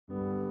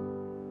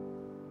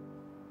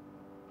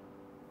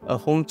A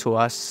home to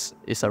us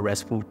is a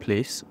restful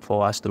place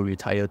for us to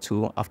retire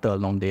to after a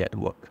long day at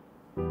work.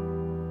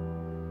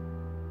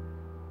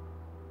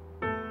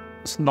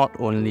 It's not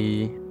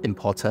only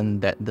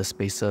important that the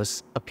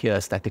spaces appear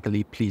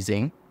aesthetically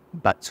pleasing,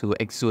 but to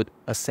exude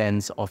a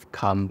sense of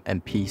calm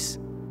and peace.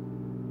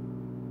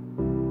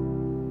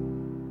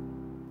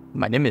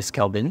 My name is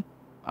Kelvin.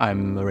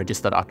 I'm a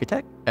registered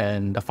architect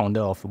and the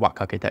founder of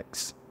WarchK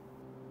Architects.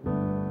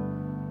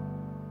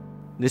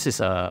 This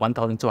is a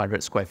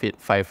 1,200 square feet,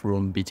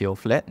 5-room BTO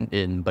flat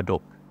in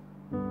Bedok.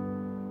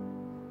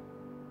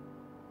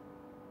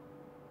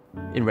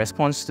 In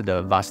response to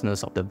the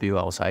vastness of the view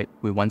outside,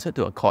 we wanted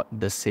to accord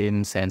the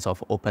same sense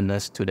of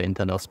openness to the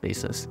internal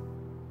spaces.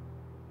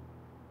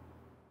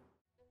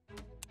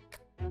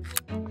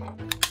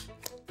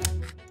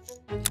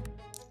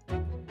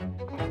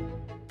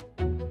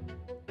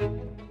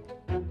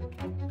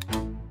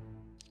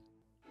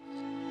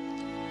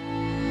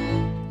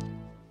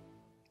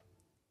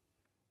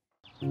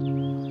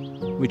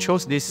 We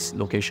chose this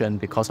location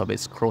because of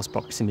its close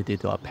proximity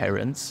to our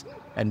parents,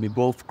 and we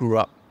both grew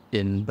up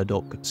in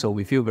Bedok, so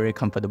we feel very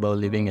comfortable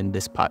living in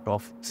this part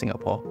of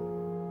Singapore.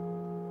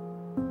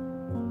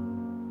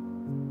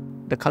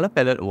 The color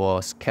palette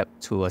was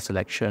kept to a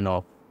selection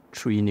of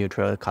 3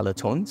 neutral color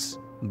tones: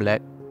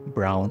 black,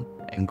 brown,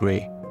 and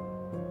grey.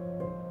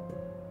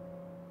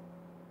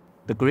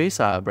 The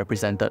greys are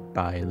represented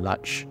by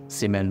large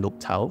cement loop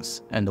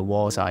tiles, and the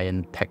walls are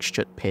in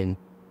textured paint.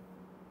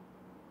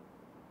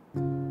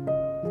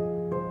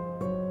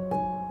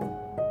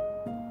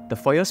 The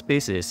foyer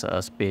space is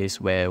a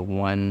space where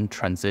one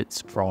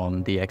transits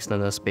from the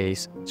external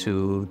space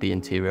to the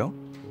interior.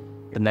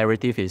 The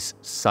narrative is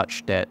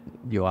such that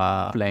you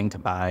are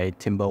flanked by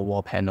timber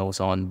wall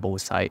panels on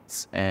both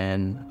sides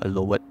and a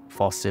lowered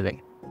false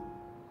ceiling.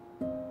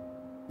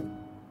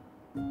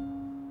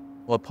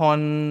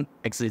 Upon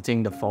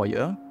exiting the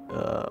foyer,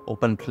 the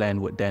open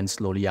plan would then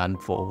slowly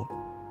unfold.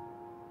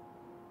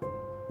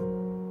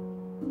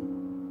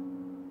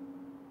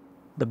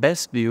 The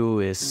best view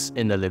is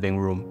in the living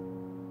room.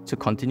 To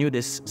continue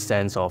this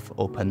sense of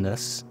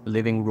openness, the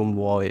living room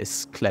wall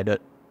is cladded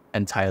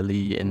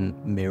entirely in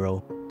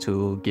mirror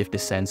to give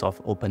this sense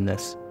of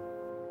openness.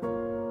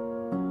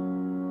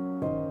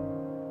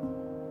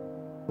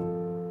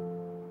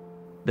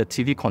 The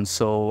TV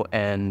console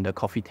and the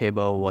coffee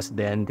table was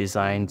then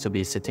designed to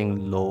be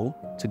sitting low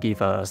to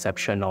give a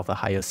perception of a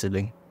higher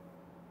ceiling.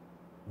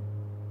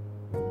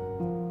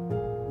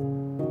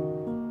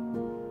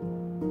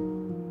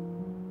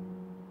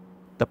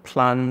 The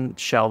plant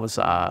shelves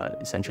are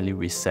essentially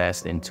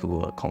recessed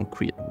into a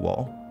concrete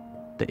wall.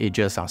 The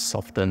edges are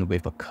softened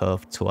with a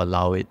curve to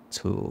allow it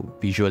to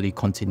visually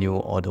continue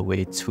all the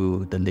way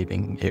to the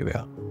living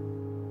area.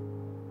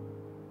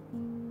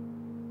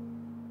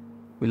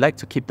 We like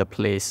to keep the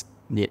place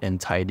neat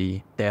and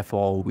tidy,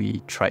 therefore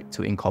we tried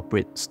to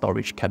incorporate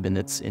storage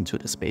cabinets into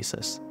the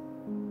spaces.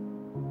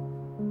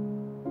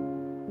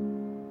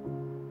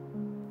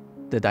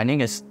 The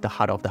dining is the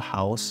heart of the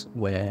house,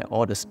 where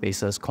all the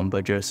spaces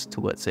converges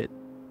towards it.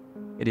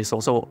 It is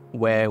also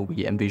where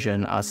we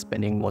envision us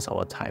spending most of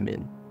our time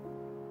in.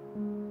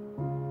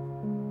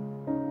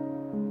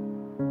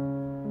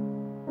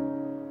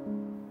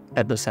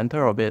 At the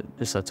center of it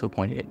is a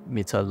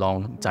 2.8-meter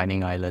long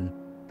dining island.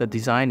 The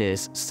design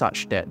is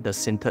such that the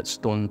sintered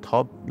stone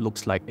top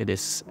looks like it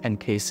is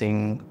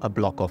encasing a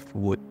block of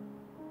wood,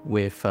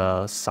 with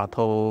a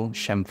subtle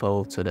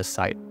chamfer to the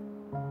side.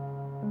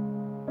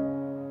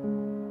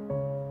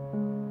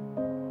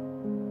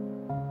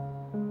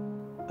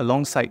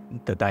 Alongside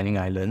the dining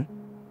island,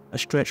 a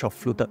stretch of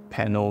fluted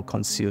panel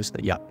conceals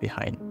the yard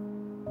behind.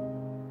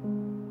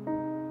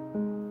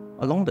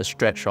 Along the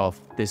stretch of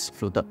these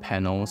fluted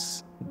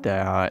panels,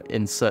 there are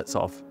inserts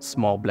of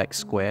small black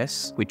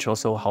squares, which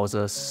also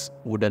houses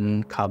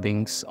wooden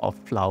carvings of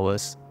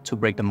flowers to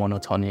break the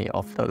monotony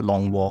of the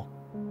long wall.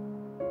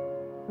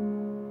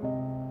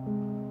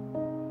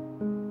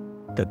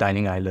 The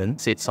dining island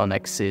sits on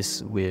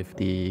axis with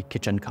the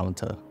kitchen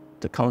counter.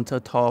 The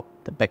countertop,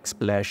 the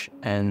backsplash,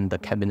 and the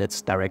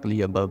cabinets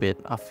directly above it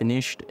are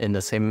finished in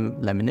the same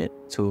laminate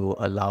to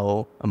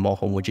allow a more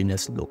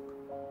homogeneous look.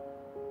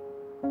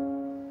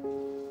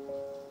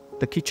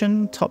 The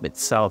kitchen top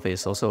itself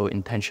is also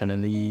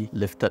intentionally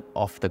lifted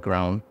off the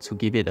ground to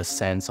give it a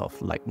sense of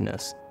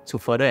lightness. To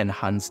further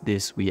enhance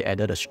this, we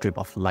added a strip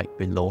of light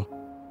below.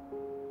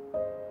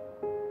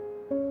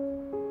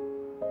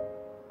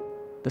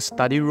 The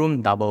study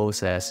room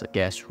doubles as a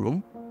guest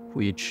room,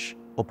 which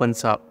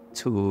opens up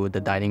to the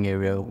dining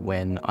area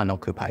when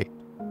unoccupied.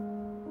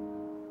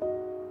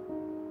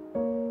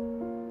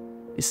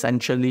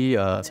 Essentially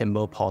a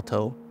timber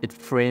portal, it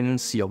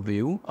frames your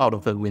view out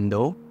of the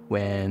window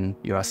when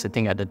you are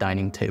sitting at the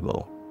dining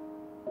table.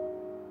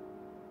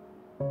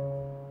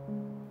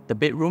 The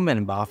bedroom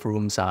and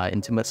bathrooms are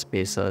intimate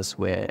spaces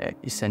where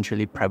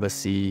essentially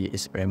privacy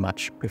is very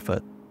much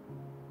preferred.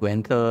 To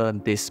enter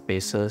these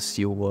spaces,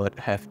 you would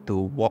have to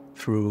walk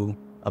through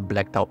a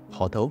blacked out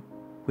portal,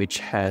 which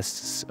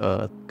has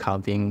a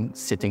carving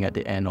sitting at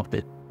the end of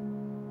it.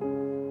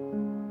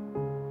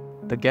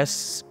 The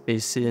guest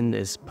basin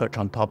is perched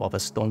on top of a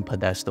stone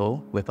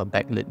pedestal with a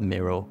backlit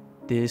mirror.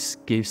 This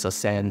gives a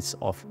sense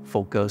of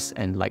focus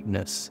and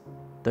lightness.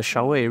 The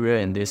shower area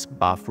in this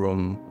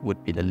bathroom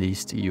would be the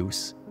least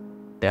used.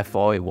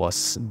 Therefore, it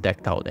was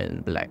decked out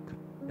in black,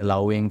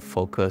 allowing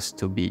focus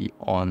to be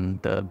on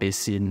the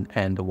basin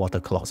and the water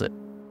closet.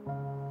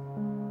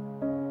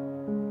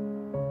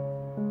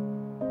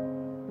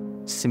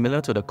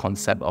 Similar to the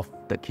concept of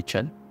the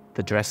kitchen,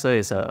 the dresser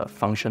is a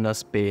functional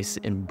space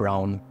in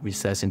brown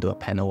recessed into a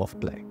panel of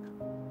black.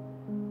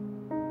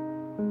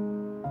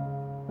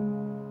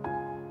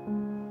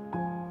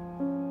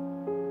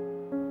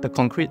 The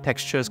concrete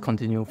textures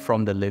continue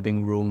from the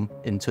living room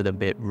into the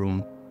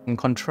bedroom. In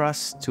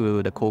contrast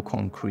to the cold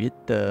concrete,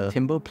 the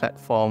timber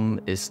platform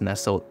is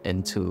nestled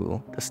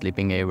into the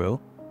sleeping area,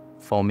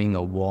 forming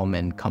a warm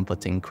and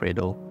comforting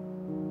cradle.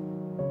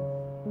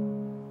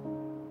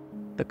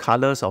 The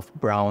colors of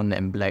brown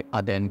and black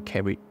are then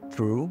carried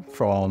through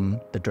from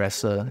the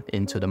dresser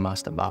into the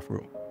master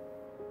bathroom.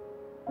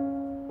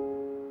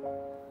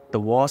 The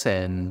walls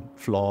and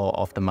floor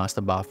of the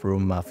master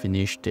bathroom are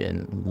finished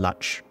in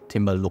large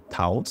timber look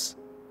tiles,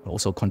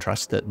 also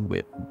contrasted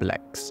with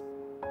blacks.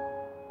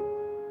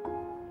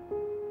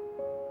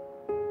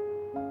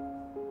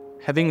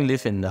 Having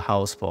lived in the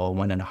house for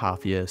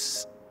 1.5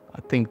 years,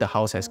 I think the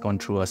house has gone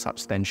through a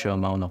substantial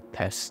amount of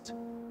tests.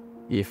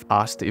 If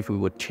asked if we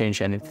would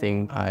change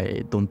anything,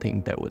 I don't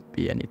think there would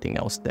be anything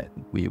else that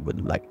we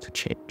would like to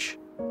change.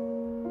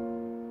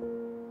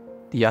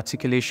 The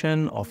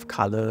articulation of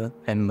color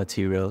and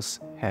materials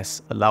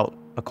has allowed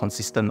a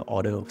consistent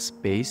order of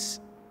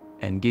space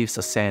and gives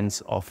a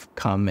sense of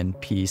calm and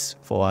peace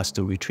for us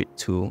to retreat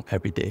to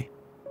every day.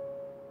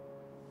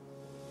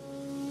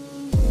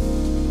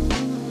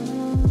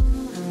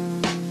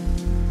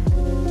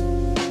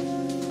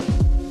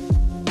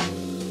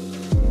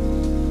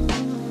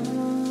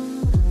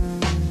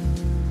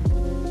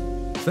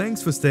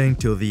 Thanks for staying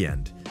till the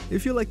end.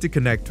 If you'd like to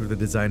connect with the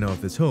designer of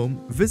this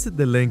home, visit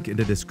the link in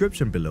the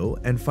description below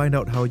and find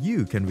out how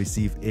you can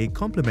receive a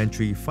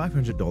complimentary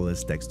 $500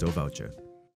 Dexto voucher.